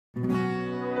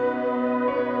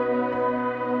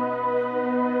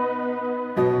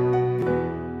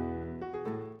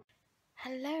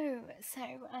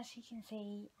as you can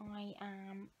see, I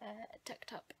am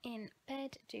tucked up in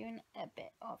bed doing a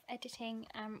bit of editing.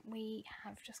 We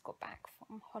have just got back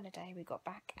from holiday. We got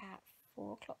back at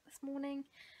 4 o'clock this morning,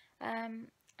 and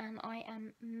I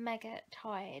am mega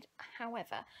tired.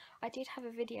 However, I did have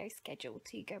a video scheduled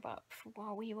to go up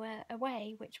while we were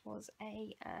away, which was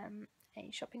a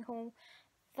shopping haul.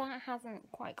 That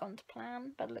hasn't quite gone to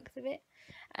plan by the looks of it,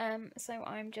 so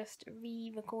I'm just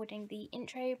re-recording the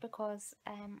intro because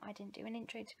I didn't do an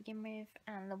intro to begin with,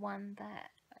 and the one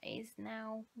that is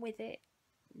now with it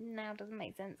now doesn't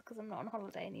make sense because I'm not on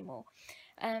holiday anymore.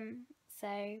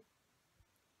 So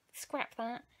scrap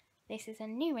that. This is a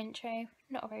new intro,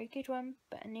 not a very good one,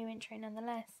 but a new intro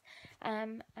nonetheless.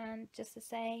 And just to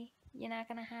say, you're now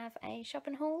going to have a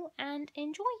shopping haul and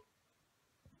enjoy.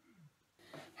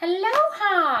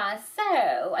 Aloha!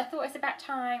 So, I thought it's about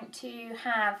time to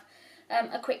have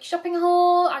a quick shopping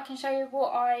haul. I can show you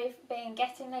what I've been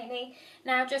getting lately.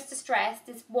 Now, just to stress,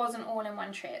 this wasn't all in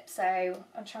one trip, so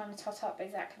I'm trying to tot up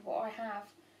exactly what I have,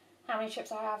 how many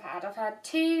trips I have had. I've had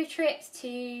 2 trips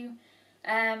to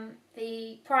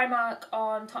the Primark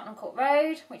on Tottenham Court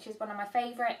Road, which is one of my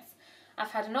favourites.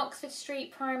 I've had an Oxford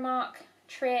Street Primark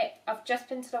trip. I've just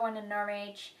been to the one in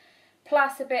Norwich,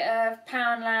 plus a bit of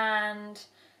Poundland,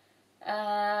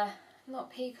 not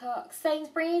Peacock,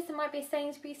 Sainsburys. There might be a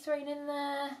Sainsburys thrown in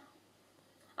there.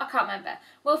 I can't remember.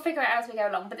 We'll figure it out as we go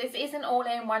along, but this isn't all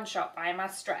in one shop. I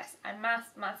must stress. I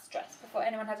must stress before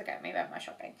anyone has a go at me about my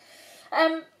shopping.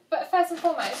 But first and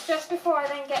foremost, just before I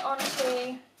then get on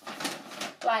to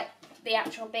like the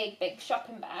actual big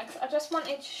shopping bags, I just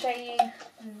wanted to show you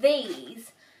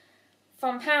these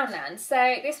from Poundland.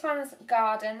 So this one's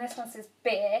garden, this one says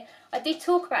beer. I did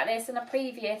talk about this in a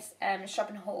previous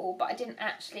shopping haul, but I didn't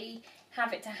actually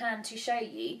have it to hand to show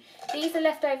you. These are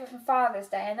left over from Father's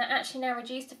Day, and they're actually now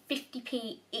reduced to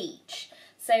 50p each.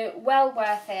 So well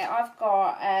worth it. I've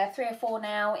got 3 or 4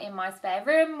 now in my spare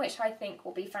room, which I think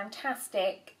will be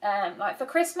fantastic. Like for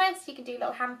Christmas, you can do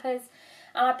little hampers.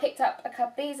 And I picked up a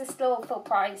couple. These are still full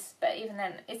price, but even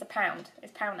then, it's £1.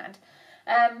 It's Poundland.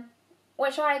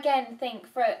 Which I again think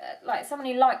for like someone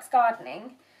who likes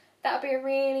gardening, that would be a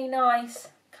really nice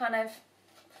kind of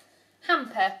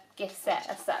hamper gift set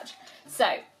as such. So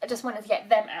I just wanted to get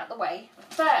them out of the way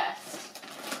first.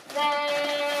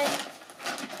 Then,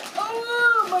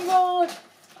 oh my god,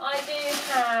 I do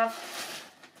have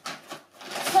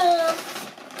some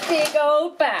big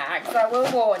old bags, I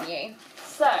will warn you.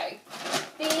 So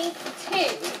the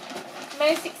 2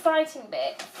 most exciting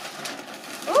bits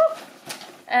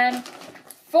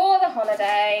for the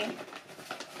holiday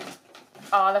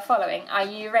are the following. Are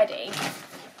you ready?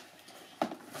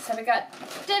 So we got,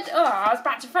 I was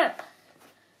back to front.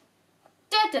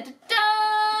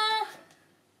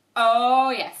 Oh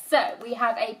yes, so we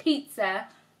have a pizza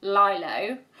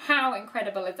Lilo. How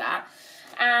incredible is that?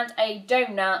 And a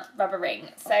donut rubber ring.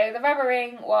 So the rubber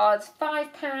ring was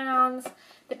 £5.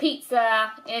 The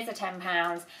pizza is a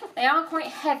 £10. They are quite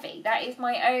heavy. That is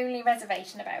my only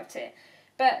reservation about it.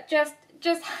 But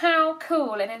just how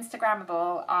cool and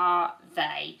Instagrammable are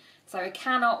they? So I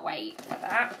cannot wait for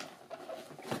that.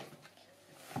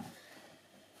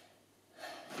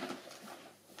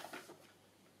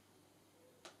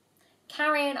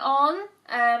 Carrying on,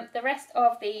 the rest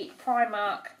of the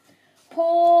Primark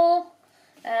haul.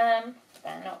 They're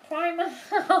not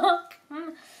Primark.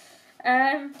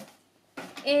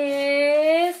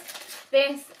 Is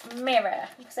this mirror.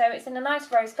 So it's in a nice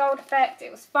rose gold effect.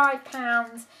 It was £5,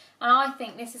 and I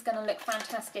think this is going to look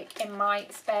fantastic in my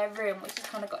spare room, which has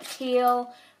kind of got a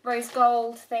teal rose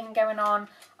gold thing going on.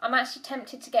 I'm actually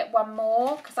tempted to get one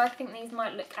more because I think these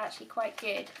might look actually quite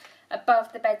good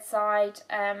above the bedside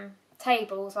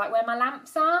tables, like where my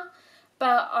lamps are.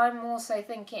 But I'm also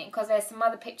thinking, because there's some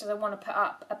other pictures I want to put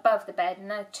up above the bed, and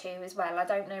they're 2 as well. I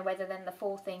don't know whether then the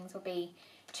 4 things will be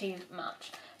too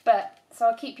much. But, so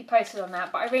I'll keep you posted on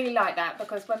that. But I really like that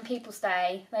because when people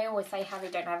stay, they always say how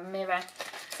they don't have a mirror.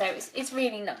 So it's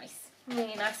really nice.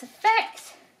 Really nice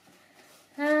effect.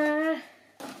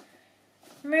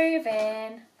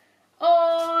 Moving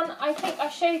on. I think I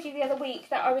showed you the other week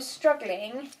that I was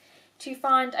struggling to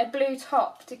find a blue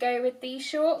top to go with these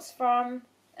shorts from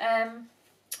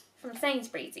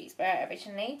Sainsburys. These were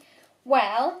originally.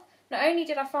 Well, not only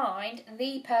did I find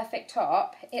the perfect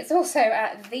top, it's also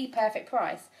at the perfect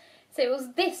price. So it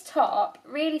was this top,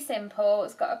 really simple.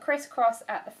 It's got a crisscross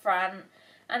at the front,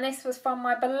 and this was from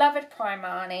my beloved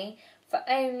Primark for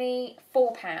only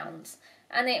 £4.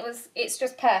 And it's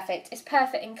just perfect. It's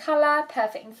perfect in colour,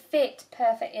 perfect in fit,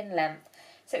 perfect in length.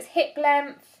 So it's hip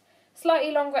length,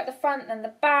 slightly longer at the front than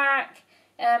the back.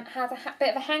 Has a bit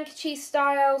of a handkerchief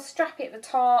style, strappy at the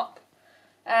top.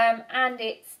 and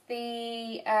it's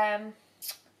the,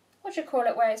 what do you call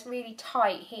it, where it's really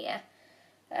tight here.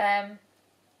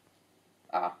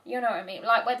 Oh, you know what I mean,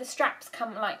 like where the straps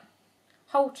come like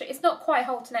halter. It's not quite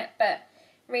halter neck, but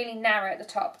really narrow at the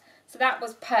top. So that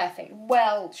was perfect.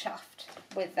 Well chuffed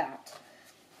with that.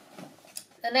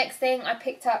 The next thing I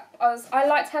picked up, I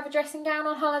like to have a dressing gown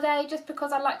on holiday just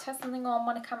because I like to have something on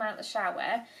when I come out of the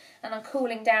shower and I'm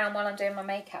cooling down while I'm doing my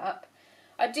makeup.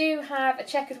 I do have a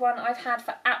checkered one I've had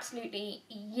for absolutely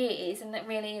years, and it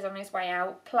really is on its way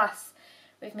out. Plus,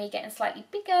 with me getting slightly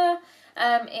bigger,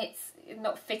 it's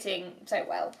not fitting so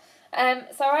well.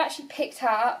 So I actually picked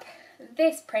up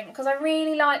this print because I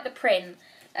really like the print.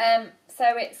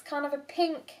 So it's kind of a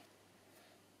pink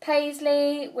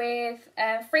paisley with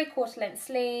 3/4 length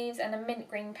sleeves and a mint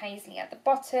green paisley at the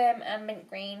bottom and mint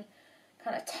green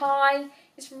kind of tie.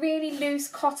 It's really loose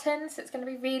cotton, so it's going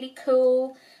to be really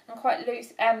cool and quite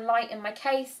loose and light in my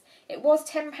case. It was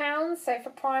 £10, so for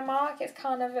Primark it's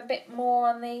kind of a bit more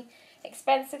on the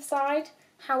expensive side.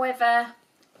 However,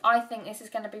 I think this is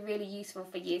going to be really useful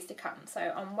for years to come,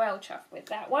 so I'm well chuffed with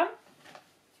that one.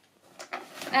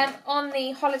 On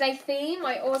the holiday theme,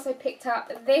 I also picked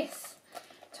up this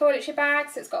toiletry bag,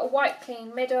 so it's got a white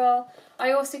clean middle.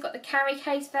 I also got the carry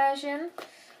case version,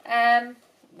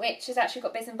 which has actually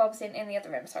got bits and bobs in the other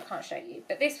room, so I can't show you.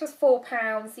 But this was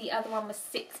 £4, the other one was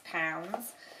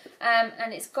 £6.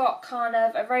 And it's got kind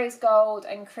of a rose gold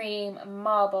and cream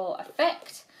marble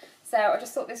effect. So I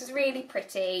just thought this was really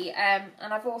pretty. And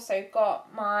I've also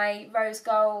got my rose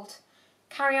gold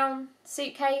carry-on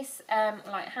suitcase,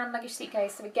 like hand luggage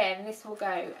suitcase. So again, this will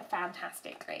go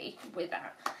fantastically with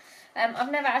that.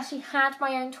 I've never actually had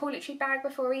my own toiletry bag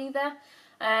before either.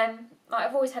 Like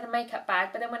I've always had a makeup bag,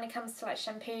 but then when it comes to like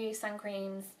shampoo, sun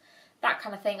creams, that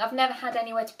kind of thing, I've never had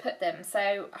anywhere to put them.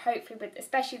 So hopefully, with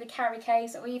especially the carry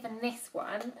case or even this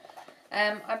one,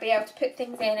 I'll be able to put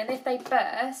things in, and if they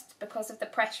burst because of the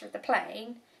pressure of the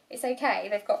plane, it's okay.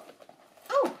 They've got,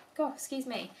 oh god, excuse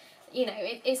me, you know,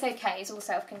 it's okay. It's all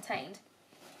self-contained.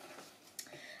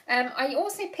 I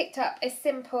also picked up a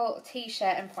simple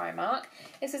t-shirt in Primark.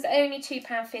 This was only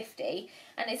 £2.50,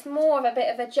 and it's more of a bit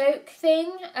of a joke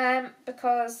thing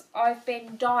because I've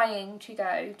been dying to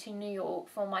go to New York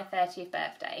for my 30th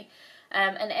birthday,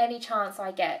 and any chance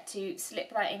I get to slip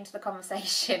that into the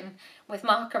conversation with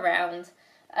Mark around,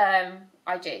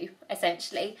 I do,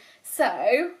 essentially.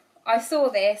 So I saw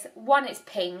this. One, it's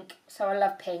pink, so I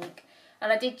love pink,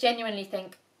 and I did genuinely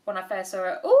think, when I first saw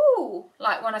it, ooh,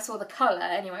 like when I saw the colour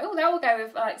anyway, oh, that will go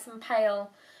with like some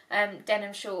pale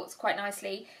denim shorts quite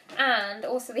nicely. And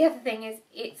also the other thing is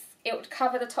it would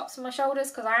cover the tops of my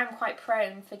shoulders, because I am quite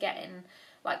prone for getting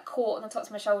like caught on the tops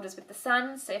of my shoulders with the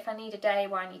sun. So if I need a day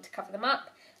where I need to cover them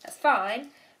up, that's fine.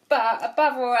 But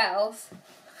above all else,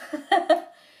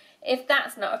 if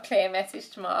that's not a clear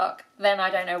message to Mark, then I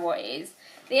don't know what is.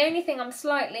 The only thing I'm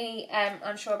slightly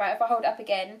unsure about, if I hold it up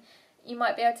again, you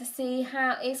might be able to see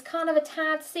how it's kind of a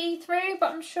tad see-through,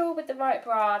 but I'm sure with the right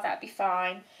bra that'd be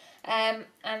fine. And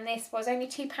this was only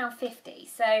 £2.50,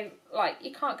 so like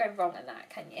you can't go wrong in that,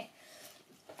 can you?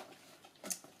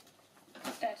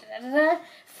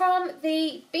 From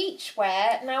the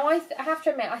beachwear, now I have to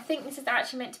admit, I think this is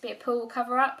actually meant to be a pool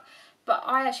cover-up, but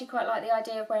I actually quite like the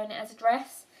idea of wearing it as a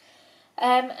dress.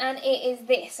 And it is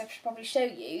this, I should probably show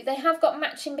you. They have got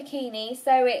matching bikinis,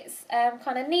 so it's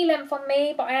kind of knee length on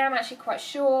me, but I am actually quite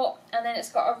short, and then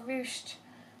it's got a ruched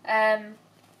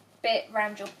bit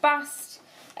around your bust.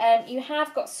 You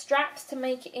have got straps to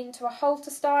make it into a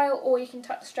halter style, or you can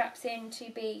tuck the straps in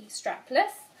to be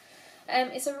strapless.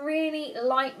 It's a really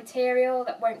light material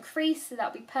that won't crease, so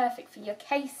that'll be perfect for your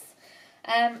case.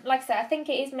 Like I said, I think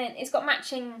it is meant, it's got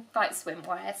matching like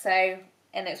swimwear, so,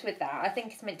 and it's with that. I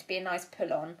think it's meant to be a nice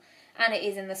pull-on, and it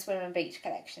is in the swim and beach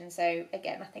collection, so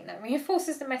again, I think that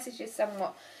reinforces the messages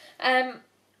somewhat.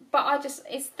 But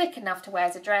it's thick enough to wear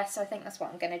as a dress, so I think that's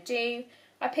what I'm going to do.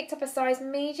 I picked up a size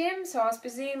medium, so I was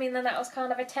presuming that was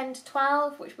kind of a 10 to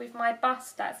 12, which with my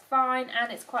bust, that's fine,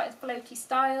 and it's quite a floaty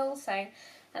style, so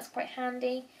that's quite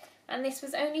handy. And this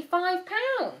was only £5.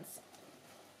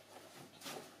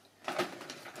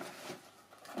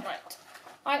 Right.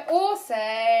 I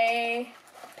also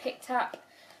picked up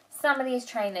some of these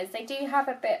trainers. They do have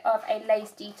a bit of a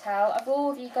lace detail. I've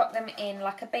already got them in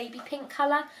like a baby pink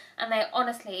colour, and they're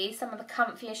honestly some of the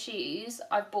comfiest shoes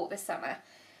I've bought this summer.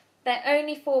 They're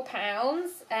only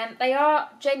 £4. They are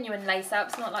genuine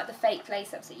lace-ups, not like the fake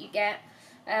lace-ups that you get.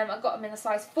 I've got them in a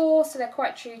size 4, so they're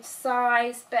quite true to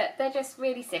size, but they're just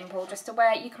really simple, just to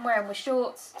wear. You can wear them with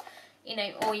shorts, you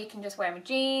know, or you can just wear them with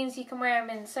jeans. You can wear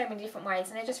them in so many different ways,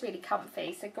 and they're just really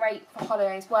comfy. So great for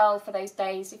holiday as well, for those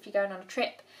days if you're going on a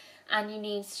trip. and you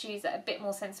need shoes that are a bit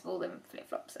more sensible than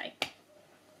flip-flops. So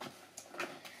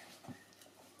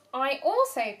I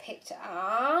also picked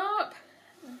up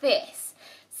this.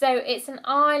 So it's an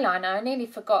eyeliner. I nearly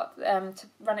forgot to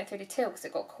run it through the till because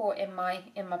it got caught in my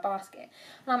basket.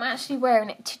 And I'm actually wearing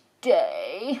it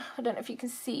today. I don't know if you can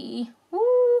see. Woo!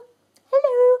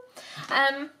 Hello.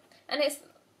 And it's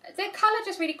the colour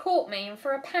just really caught me, and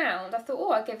for £1 I thought,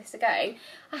 oh, I'll give this a go.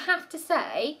 I have to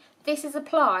say, this is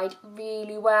applied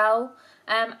really well,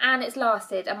 and it's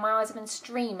lasted, and my eyes have been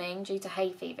streaming due to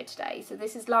hay fever today, so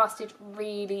this has lasted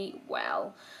really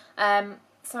well.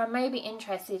 So I may be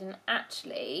interested in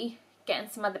actually getting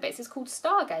some other bits. It's called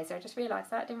Stargazer, I just realised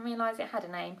that, I didn't realise it had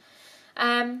a name.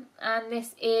 And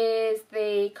this is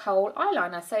the Kohl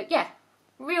eyeliner, so yeah,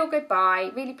 real good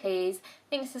buy, really pleased. I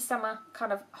think it's a summer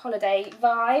kind of holiday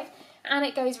vibe, and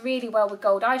it goes really well with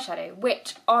gold eyeshadow,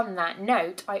 which on that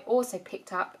note, I also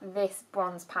picked up this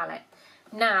bronze palette.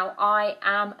 Now, I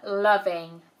am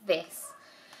loving this.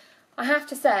 I have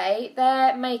to say,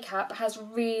 their makeup has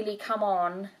really come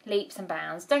on leaps and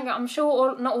bounds. I'm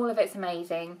sure not all of it's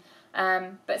amazing,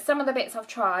 but some of the bits I've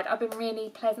tried, I've been really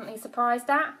pleasantly surprised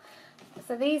at.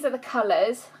 So these are the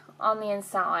colours on the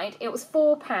inside. It was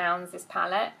 £4, this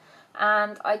palette,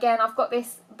 and again I've got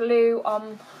this blue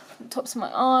on the tops of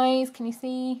my eyes, can you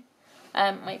see?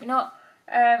 Maybe not.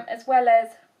 As well as,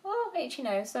 oh, itchy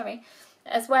nose, sorry.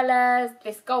 As well as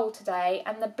this gold today,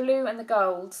 and the blue and the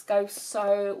golds go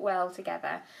so well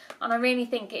together, and I really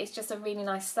think it's just a really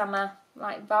nice summer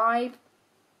like vibe.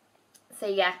 So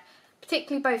yeah,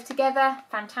 particularly both together,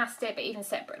 fantastic, but even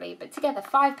separately, but together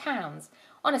 £5.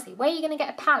 Honestly, where are you going to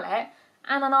get a palette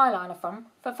and an eyeliner from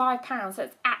for £5?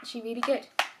 That's actually really good.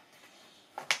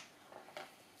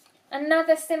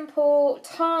 Another simple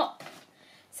top.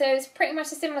 So it's pretty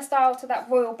much a similar style to that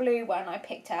royal blue one I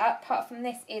picked up, apart from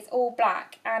this is all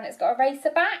black and it's got a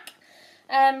racer back.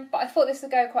 But I thought this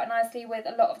would go quite nicely with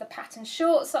a lot of the pattern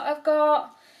shorts that I've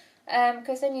got,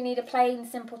 because then you need a plain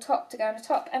simple top to go on the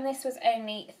top, and this was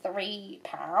only £3.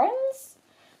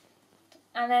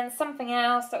 And then something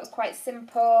else that was quite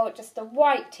simple, just a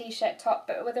white t-shirt top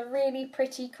but with a really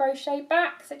pretty crochet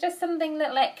back. So just something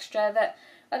little extra that,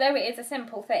 although it is a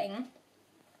simple thing,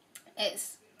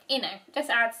 it's, you know, just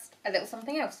adds a little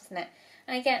something else, doesn't it?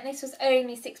 And again, this was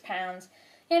only £6.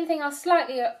 The only thing I was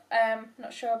slightly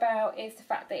not sure about is the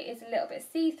fact that it is a little bit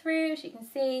see-through, as you can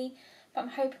see. But I'm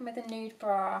hoping with a nude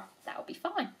bra, that'll be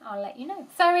fine. I'll let you know.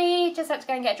 Sorry, just had to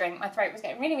go and get a drink. My throat was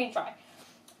getting really, really dry.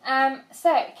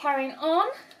 So, carrying on.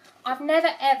 I've never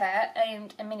ever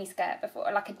owned a miniskirt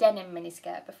before, like a denim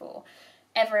miniskirt before,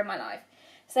 ever in my life.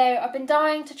 So I've been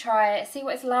dying to try it, see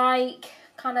what it's like,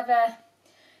 kind of a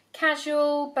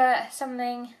casual, but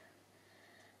something,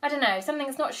 I don't know, something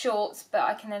that's not shorts, but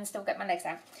I can then still get my legs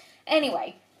out.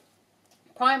 Anyway,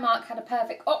 Primark had a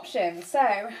perfect option. So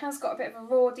it has got a bit of a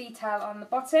raw detail on the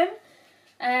bottom,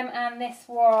 and this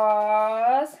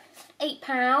was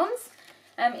 £8.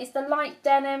 It's the light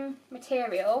denim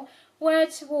material.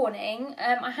 Word to warning,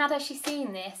 I had actually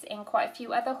seen this in quite a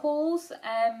few other hauls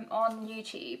on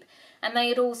YouTube, and they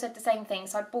had all said the same thing,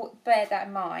 so I bear that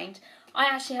in mind. I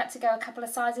actually had to go a couple of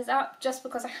sizes up just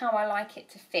because of how I like it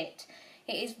to fit.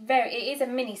 It is a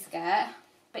mini skirt,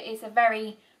 but it's a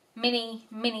very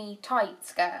mini tight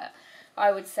skirt,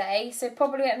 I would say. So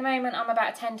probably at the moment I'm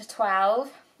about a 10 to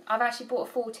 12. I've actually bought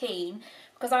a 14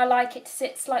 because I like it to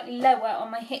sit slightly lower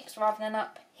on my hips rather than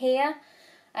up here,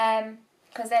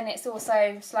 because then it's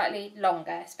also slightly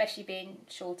longer, especially being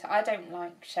shorter. I don't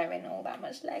like showing all that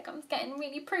much leg. I'm getting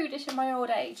really prudish in my old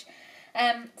age.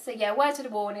 So yeah, word to the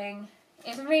warning.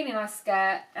 It's a really nice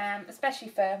skirt, especially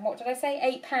for, what did I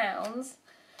say, £8?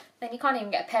 Then you can't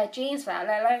even get a pair of jeans for that,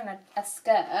 let alone a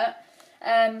skirt.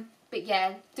 But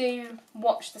yeah, do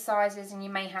watch the sizes and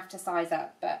you may have to size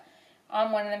up. But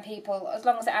I'm one of them people, as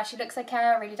long as it actually looks okay,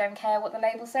 I really don't care what the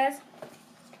label says.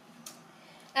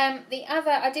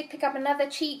 I did pick up another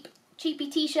cheapy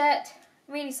t-shirt.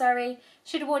 Really sorry,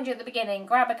 should have warned you at the beginning.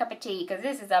 Grab a cup of tea because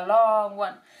this is a long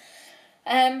one.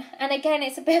 And again,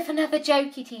 it's a bit of another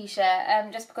jokey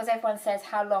t-shirt, just because everyone says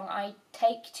how long I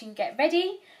take to get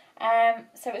ready.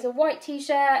 So it's a white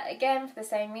t-shirt, again for the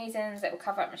same reasons. It will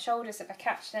cover up my shoulders if I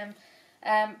catch them.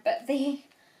 But the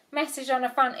message on the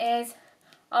front is,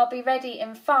 I'll be ready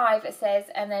in 5, it says,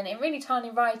 and then in really tiny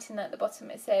writing at the bottom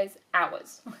it says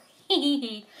hours.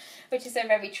 Which is so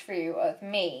very true of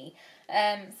me.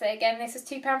 So again, this is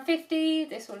 £2.50.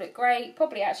 This will look great,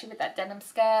 probably actually with that denim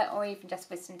skirt or even just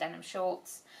with some denim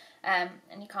shorts. And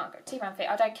you can't go £2.50.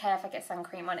 I don't care if I get sun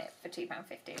cream on it for £2.50,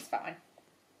 it's fine.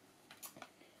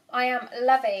 I am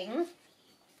loving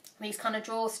these kind of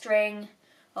drawstring.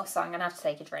 Oh, sorry, I'm going to have to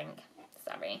take a drink.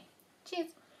 Sorry. Cheers.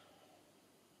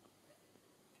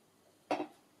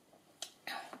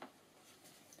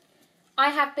 I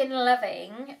have been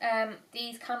loving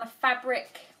these kind of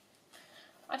fabric,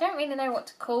 I don't really know what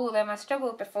to call them. I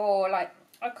struggled before, like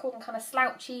I call them kind of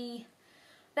slouchy.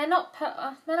 They're not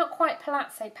quite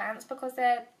palazzo pants because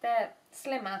they're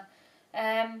slimmer,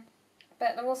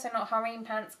 but they're also not harem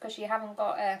pants because you haven't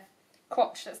got a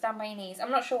crotch that's down by your knees.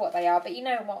 I'm not sure what they are, but you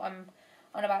know what I'm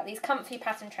on about. These comfy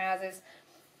pattern trousers.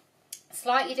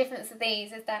 Slightly different to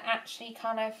these is they're actually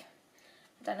kind of,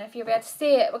 I don't know if you'll be able to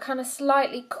see it, we're kind of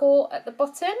slightly caught at the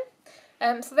bottom.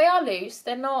 So they are loose.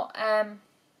 They're not.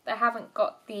 They haven't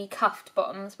got the cuffed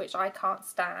bottoms, which I can't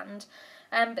stand.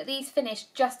 But these finish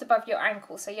just above your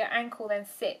ankle, so your ankle then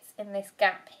sits in this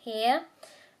gap here,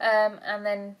 and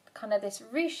then kind of this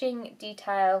ruching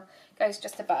detail goes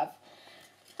just above.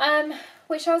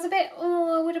 Which I was a bit,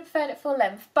 I would have preferred it full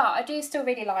length, but I do still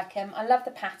really like them. I love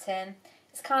the pattern.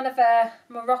 It's kind of a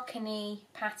Moroccan-y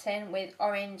pattern with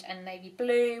orange and navy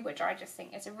blue, which I just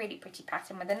think is a really pretty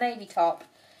pattern with a navy top.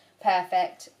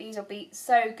 Perfect. These will be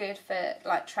so good for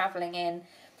like travelling in,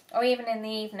 or even in the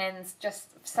evenings,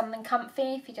 just something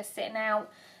comfy if you're just sitting out,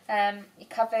 you're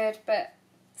covered, but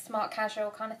smart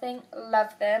casual kind of thing.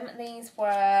 Love them. These were,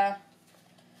 I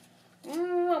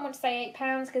want to say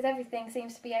 £8 because everything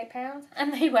seems to be £8,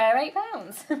 and they were £8.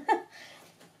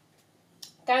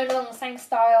 Going along the same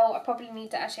style, I probably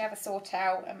need to actually have a sort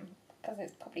out because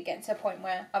it's probably getting to a point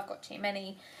where I've got too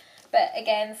many. But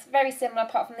again, it's very similar,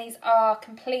 apart from these are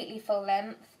completely full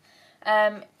length.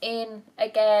 In,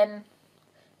 again,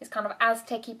 this kind of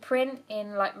Aztec-y print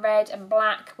in like red and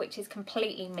black, which is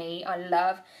completely me, I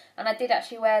love. And I did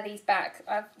actually wear these back,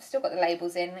 I've still got the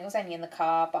labels in, it was only in the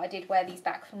car, but I did wear these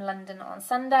back from London on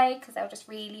Sunday because they were just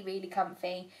really, really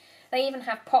comfy. They even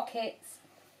have pockets,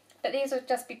 but these would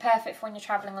just be perfect for when you're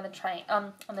travelling on the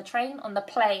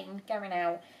plane going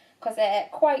out. Because they're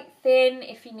quite thin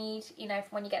if you need, you know,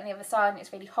 when you get on the other side and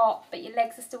it's really hot, but your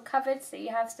legs are still covered, so you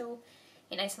have still,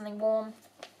 you know, something warm.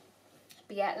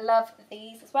 But yeah, love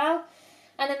these as well.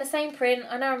 And then the same print,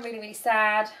 I know I'm really, really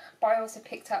sad, but I also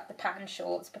picked up the pattern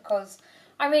shorts because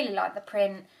I really like the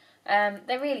print.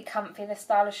 They're really comfy, the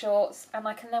style of shorts, and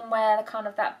I can then wear the kind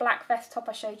of that black vest top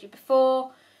I showed you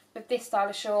before with this style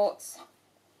of shorts.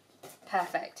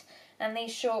 Perfect. And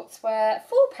these shorts were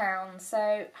 £4,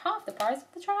 so half the price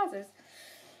of the trousers.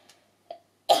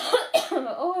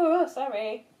 Oh,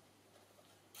 sorry.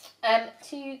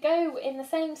 To go in the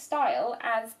same style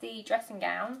as the dressing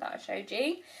gown that I showed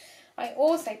you, I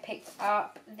also picked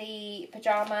up the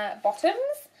pyjama bottoms.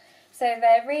 So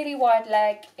they're really wide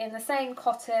leg in the same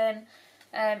cotton,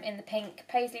 in the pink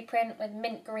paisley print with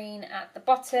mint green at the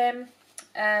bottom,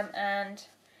 and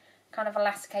kind of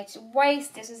elasticated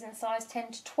waist. This was in size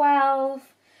 10 to 12,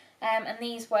 and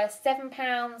these were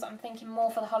 £7. I'm thinking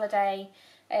more for the holiday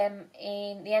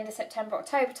in the end of September,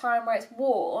 October time where it's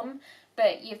warm,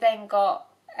 but you've then got,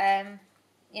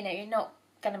 you know, you're not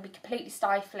going to be completely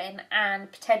stifling,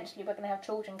 and potentially we're going to have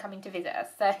children coming to visit us,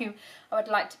 so I would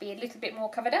like to be a little bit more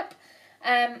covered up.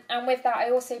 And with that I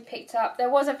also picked up, there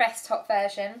was a vest top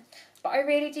version, but I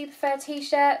really do prefer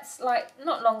t-shirts, like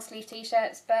not long sleeve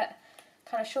t-shirts, but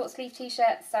kind of short sleeve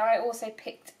t-shirts, so I also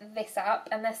picked this up,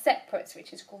 and they're separates,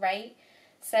 which is great.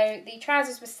 So the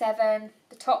trousers were £7,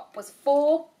 the top was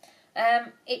 £4.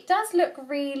 It does look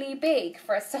really big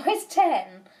for a size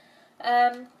 10,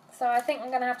 so I think I'm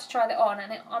going to have to try that on,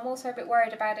 and I'm also a bit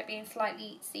worried about it being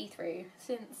slightly see-through,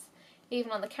 since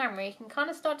even on the camera you can kind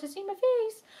of start to see my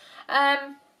face.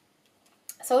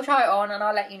 So I'll try it on and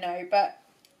I'll let you know, but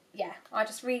yeah, I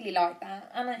just really like that,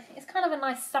 and it's kind of a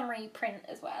nice summery print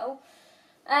as well.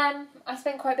 I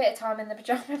spent quite a bit of time in the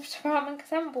pyjama department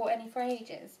because I haven't bought any for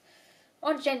ages.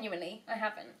 Or genuinely, I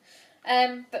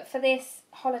haven't. But for this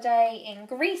holiday in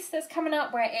Greece that's coming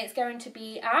up, where it's going to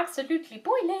be absolutely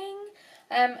boiling,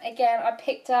 again, I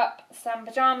picked up some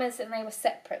pyjamas and they were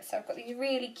separate. So I've got these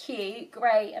really cute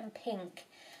grey and pink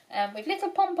with little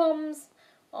pom-poms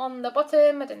on the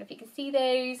bottom. I don't know if you can see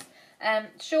those.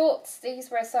 Shorts, these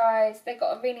were a size, they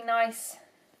got a really nice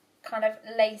kind of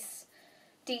lace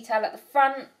detail at the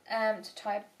front to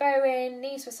tie a bow in.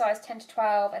 These were size 10 to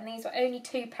 12, and these were only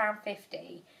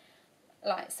 £2.50.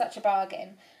 Like, such a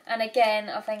bargain. And again,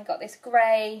 I've then got this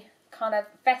grey kind of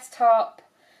vest top,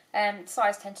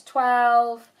 size 10 to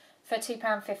 12 for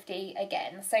 £2.50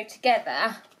 again. So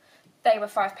together they were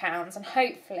 £5, and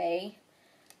hopefully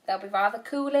they'll be rather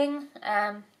cooling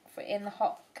for in the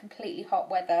hot, completely hot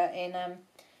weather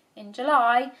in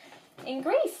July in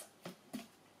Greece.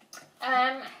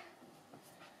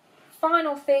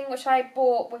 Final thing which I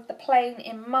bought with the plane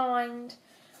in mind,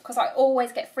 because I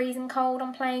always get freezing cold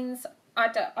on planes.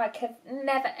 I could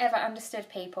never ever understood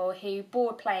people who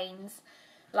board planes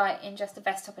like in just a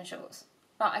vest, top and shorts.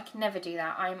 Like, I can never do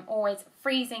that. I'm always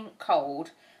freezing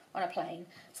cold on a plane.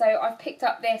 So I've picked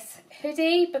up this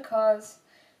hoodie because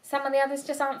some of the others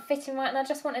just aren't fitting right, and I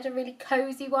just wanted a really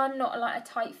cosy one, not like a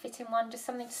tight fitting one, just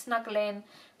something to snuggle in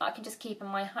that I can just keep in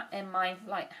my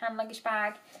like hand luggage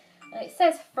bag. And it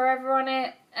says Forever on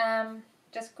it,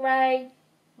 just grey,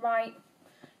 right,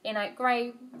 you know,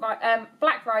 grey,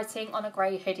 black writing on a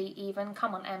grey hoodie even.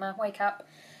 Come on, Emma, wake up.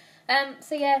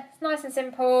 So yeah, it's nice and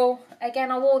simple.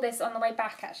 Again, I wore this on the way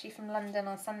back actually from London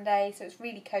on Sunday, so it's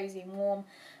really cosy and warm,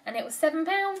 and it was £7.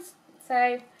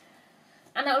 So,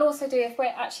 and it'll also do if we're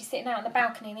actually sitting out on the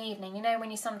balcony in the evening, you know,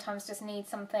 when you sometimes just need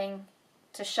something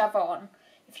to shove on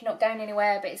if you're not going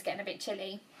anywhere but it's getting a bit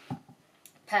chilly.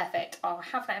 Perfect. I'll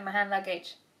have that in my hand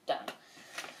luggage. Done.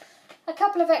 A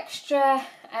couple of extra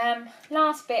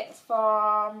last bits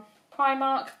from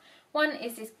Primark. One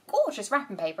is this gorgeous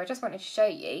wrapping paper I just wanted to show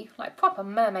you, like proper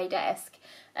mermaid-esque.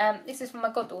 This is for my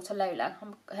goddaughter Lola,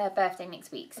 her birthday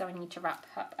next week, so I need to wrap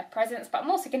up her presents. But I'm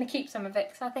also going to keep some of it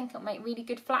because I think it'll make really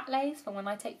good flat lays for when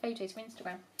I take photos for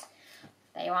Instagram.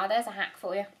 There you are, there's a hack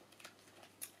for you.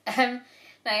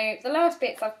 Now, the last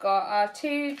bits I've got are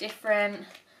 2 different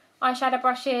eyeshadow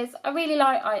brushes. I really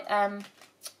like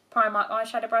Primark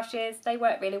eyeshadow brushes. They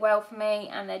work really well for me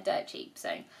and they're dirt cheap,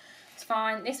 so it's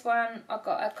fine. This one, I've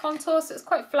got a contour, so it's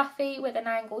quite fluffy with an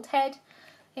angled head.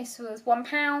 This was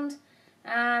 £1.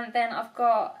 And then I've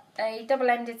got a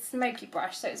double-ended smoky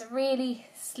brush, so it's a really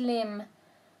slim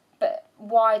but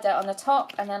wider on the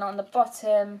top, and then on the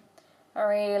bottom a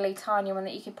really tiny one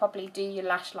that you could probably do your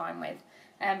lash line with.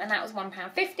 And that was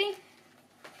 £1.50.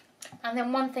 And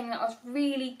then one thing that I was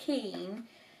really keen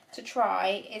to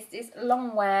try is this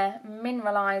Longwear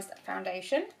mineralised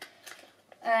foundation.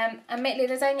 Admittedly,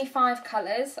 there's only 5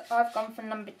 colours. I've gone for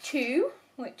number 2,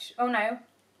 which, oh no,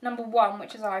 number 1,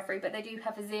 which is ivory, but they do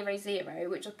have a 00,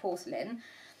 which is porcelain.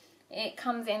 It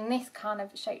comes in this kind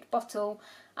of shaped bottle.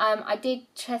 I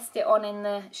did test it on in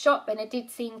the shop and it did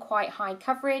seem quite high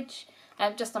coverage,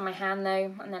 just on my hand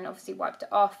though, and then obviously wiped it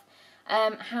off.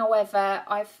 However,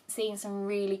 I've seen some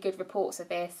really good reports of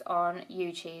this on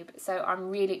YouTube, so I'm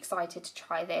really excited to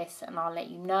try this and I'll let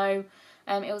you know.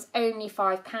 It was only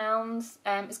 £5.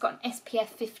 It's got an SPF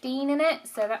 15 in it,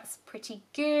 so that's pretty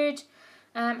good.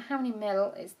 How many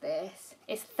mil is this?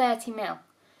 It's 30 mil.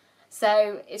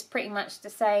 So it's pretty much the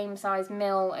same size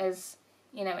mil as,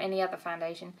 you know, any other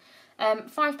foundation.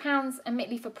 £5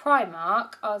 admittedly for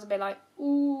Primark. I was a bit like,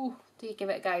 ooh, do you give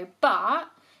it a go? But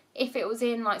if it was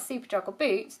in like Superdrug or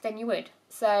Boots, then you would.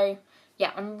 So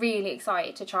yeah, I'm really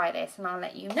excited to try this and I'll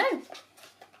let you know.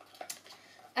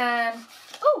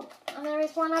 Oh, and there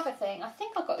is one other thing. I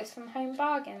think I got this from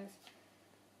Homebargains.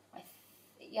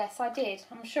 Yes, I did.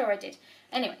 I'm sure I did.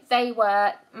 Anyway, they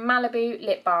were Malibu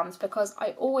lip balms because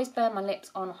I always burn my lips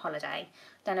on holiday.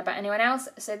 Don't know about anyone else.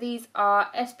 So these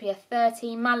are SPF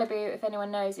 30. Malibu, if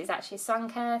anyone knows, is actually a sun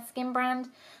care skin brand.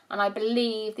 And I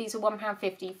believe these are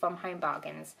 £1.50 from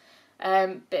Homebargains.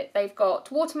 But they've got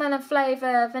watermelon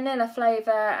flavour, vanilla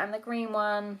flavour, and the green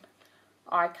one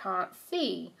I can't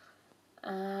see.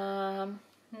 No,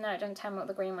 it doesn't tell me what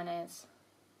the green one is.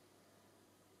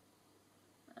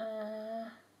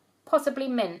 Possibly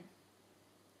mint.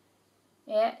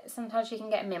 Yeah, sometimes you can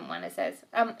get a mint one, it says.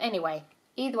 Anyway,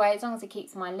 either way, as long as it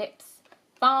keeps my lips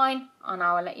fine, and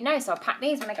I will let you know. So I'll pack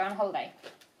these when I go on holiday.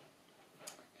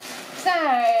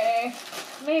 So,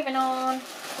 moving on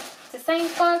to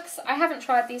Sainsburys. I haven't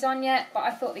tried these on yet, but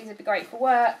I thought these would be great for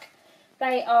work.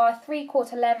 They are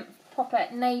 3/4 length, proper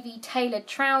navy tailored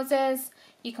trousers.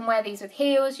 You can wear these with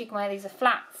heels, you can wear these with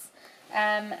flats.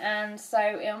 And so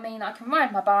it'll mean I can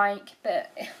ride my bike,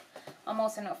 but I'm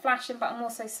also not flashing, but I'm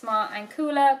also smart and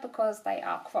cooler because they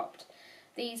are cropped.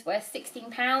 These were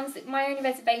 £16. My only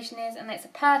reservation is, and it's a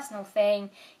personal thing,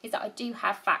 is that I do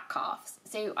have fat calves.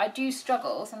 So I do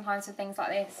struggle sometimes with things like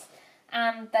this.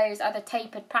 And those other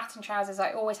tapered pattern trousers,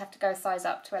 I always have to go a size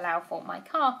up to allow for my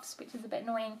calves, which is a bit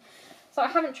annoying. So I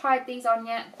haven't tried these on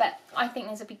yet, but I think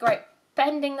these will be great.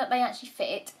 Pending that they actually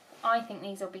fit, I think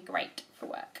these will be great for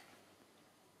work.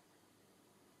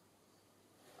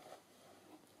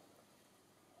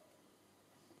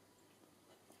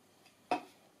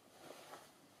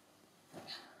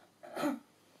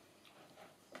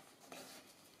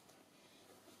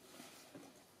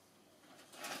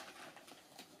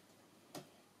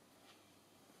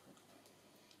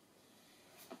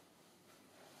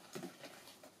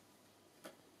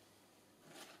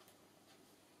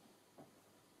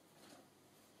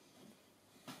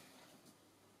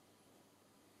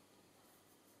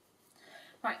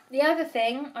 Right, the other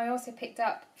thing I also picked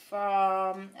up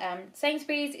from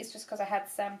Sainsburys is just because I had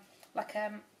some, like,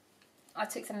 I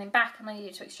took something back and I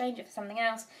needed to exchange it for something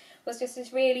else, was just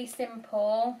this really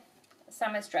simple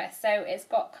summer's dress. So it's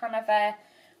got kind of a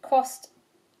crossed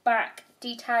back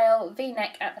detail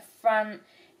V-neck at the front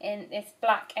in this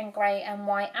black and grey and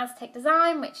white Aztec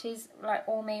design, which is like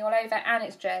all me all over, and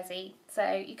it's jersey,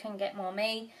 so you can get more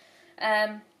me.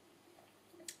 And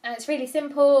it's really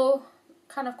simple,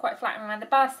 kind of quite flat around the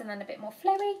bust and then a bit more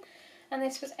flowy. And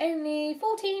this was only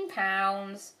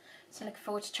 £14. So looking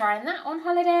forward to trying that on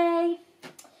holiday.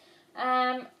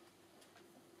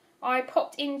 I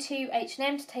popped into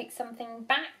H&M to take something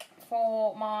back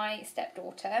for my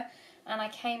stepdaughter, and I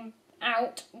came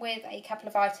out with a couple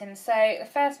of items. So the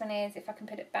first one is, if I can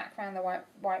put it back around the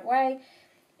right way,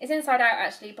 it's inside out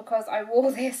actually, because I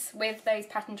wore this with those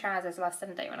pattern trousers last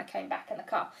Sunday when I came back in the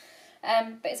car.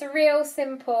 But it's a real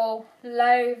simple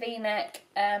low V-neck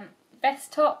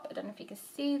vest top. I don't know if you can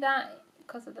see that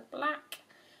because of the black.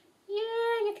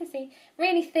 Yeah, you can see.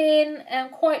 Really thin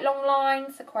and quite long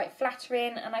lines, so quite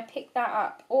flattering. And I picked that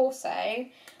up also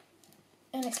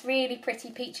in this really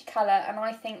pretty peachy colour, and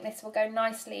I think this will go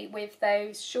nicely with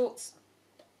those shorts.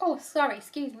 Oh, sorry,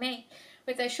 excuse me.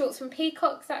 With those shorts from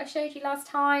Peacocks that I showed you last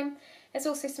time. There's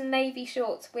also some navy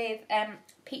shorts with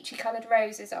peachy coloured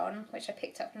roses on, which I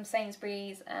picked up from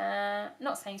Sainsburys.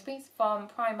 Not Sainsburys, from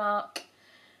Primark.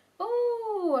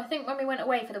 Oh, I think when we went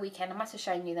away for the weekend, I must have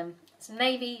shown you them. Some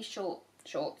navy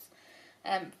shorts,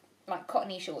 like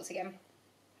cottony shorts again.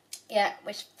 Yeah,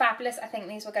 which fabulous. I think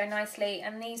these will go nicely,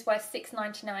 and these were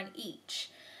 £6.99 each.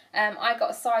 I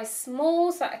got a size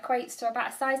small, so that equates to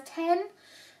about a size 10.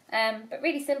 But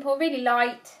really simple, really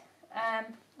light,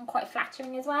 and quite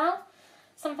flattering as well.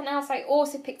 Something else I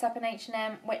also picked up in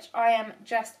H&M, which I am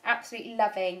just absolutely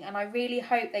loving, and I really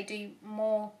hope they do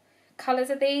more colours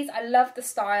of these. I love the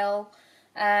style,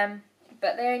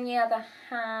 but they only ever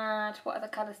had, what other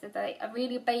colours did they? A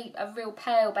real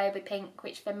pale baby pink,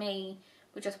 which for me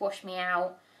would just wash me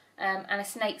out, and a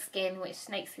snake skin, which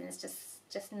snake skin is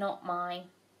just not my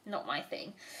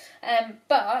thing.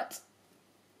 But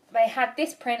they had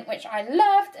this print which I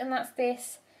loved, and that's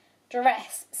this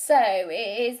dress. So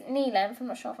it is knee length. I'm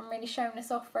not sure if I'm really showing this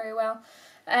off very well.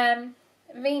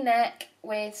 V-neck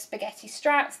with spaghetti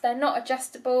straps. They're not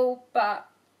adjustable, but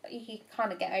you can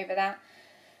kind of get over that.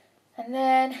 And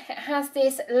then it has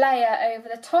this layer over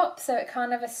the top, so it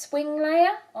kind of a swing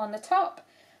layer on the top,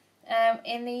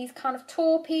 in these kind of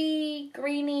taupey,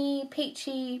 greeny,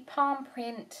 peachy palm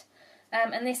print.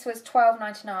 And this was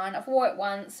 £12.99. I've wore it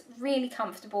once, really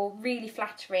comfortable, really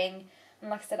flattering, and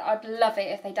like I said, I'd love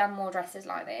it if they'd done more dresses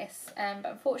like this,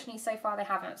 but unfortunately so far they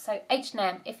haven't. So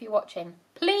H&M, if you're watching,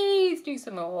 please do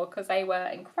some more, because they were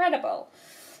incredible.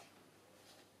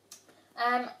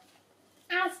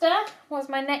 Asda was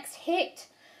my next hit.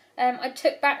 I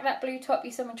took back that blue top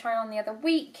you saw me try on the other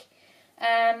week,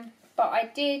 but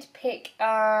I did pick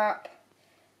up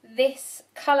this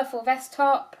colourful vest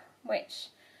top, which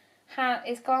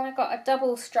is kind of got a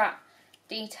double strap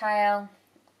detail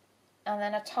and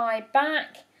then a tie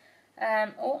back.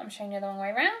 Oh, I'm showing you the wrong way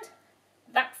around.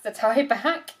 That's the tie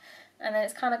back, and then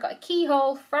it's kind of got a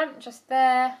keyhole front just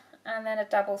there, and then a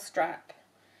double strap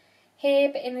here,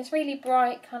 but in this really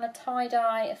bright kind of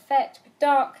tie-dye effect with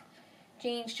dark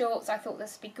jean shorts. I thought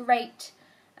this would be great,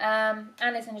 and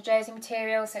it's in a jersey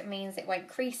material, so it means it won't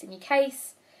crease in your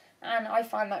case, and I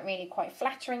find that really quite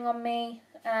flattering on me.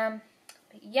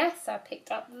 But yes, I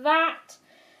picked up that,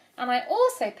 and I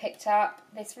also picked up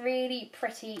this really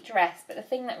pretty dress, but the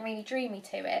thing that really drew me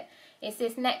to it is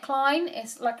this neckline.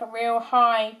 It's like a real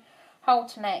high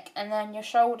halter neck, and then your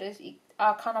shoulders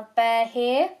are kind of bare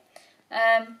here,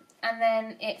 and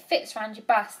then it fits around your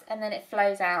bust, and then it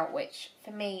flows out, which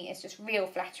for me is just real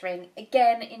flattering.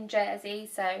 Again, in jersey,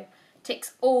 so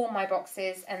ticks all my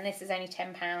boxes, and this is only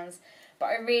 £10. But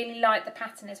I really like the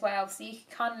pattern as well, so you can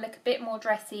kind of look a bit more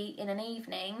dressy in an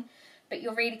evening, but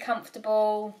you're really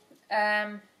comfortable,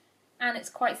 and it's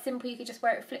quite simple. You could just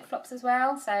wear it with flip-flops as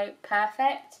well, so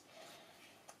perfect.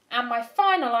 And my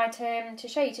final item to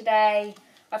show you today,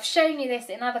 I've shown you this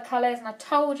in other colours, and I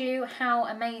told you how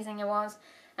amazing it was,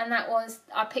 and that was,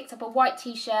 I picked up a white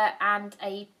t-shirt and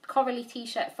a corally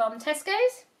t-shirt from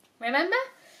Tesco's, remember?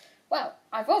 Well,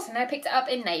 I've also now picked it up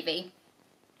in navy.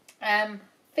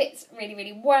 Fits really,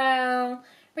 really well,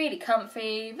 really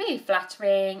comfy, really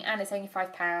flattering, and it's only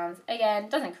 £5. Again,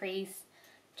 doesn't crease,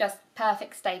 just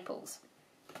perfect staples.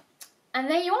 And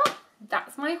there you are,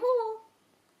 that's my haul.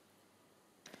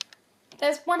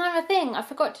 There's one other thing I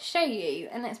forgot to show you,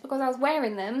 and it's because I was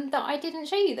wearing them that I didn't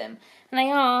show you them. And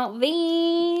they are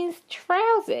these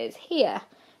trousers here.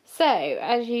 So,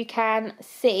 as you can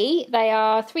see, they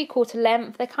are 3/4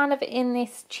 length. They're kind of in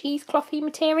this cheeseclothy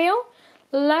material.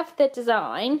 Love the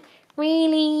design.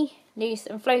 Really loose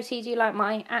and floaty. Do you like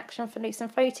my action for loose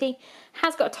and floaty?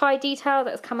 Has got a tie detail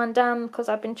that's come undone because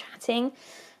I've been chatting.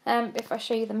 If I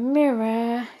show you the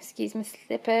mirror, excuse my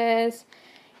slippers.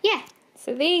 Yeah,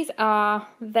 so these are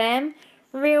them.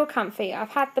 Real comfy. I've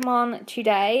had them on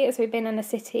today as we've been in the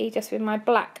city just with my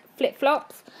black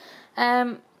flip-flops.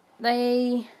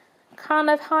 They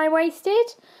kind of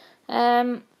high-waisted.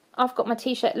 I've got my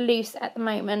t-shirt loose at the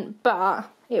moment, but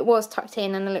it was tucked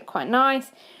in and they look quite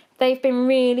nice. They've been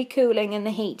really cooling in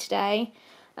the heat today.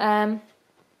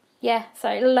 Yeah, so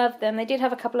I love them. They did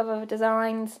have a couple of other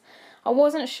designs. I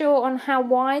wasn't sure on how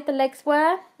wide the legs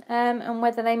were, and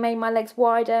whether they made my legs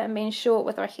wider and being short,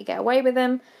 whether I could get away with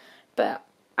them. But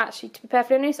actually, to be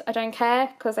perfectly honest, I don't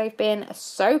care because they've been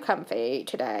so comfy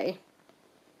today.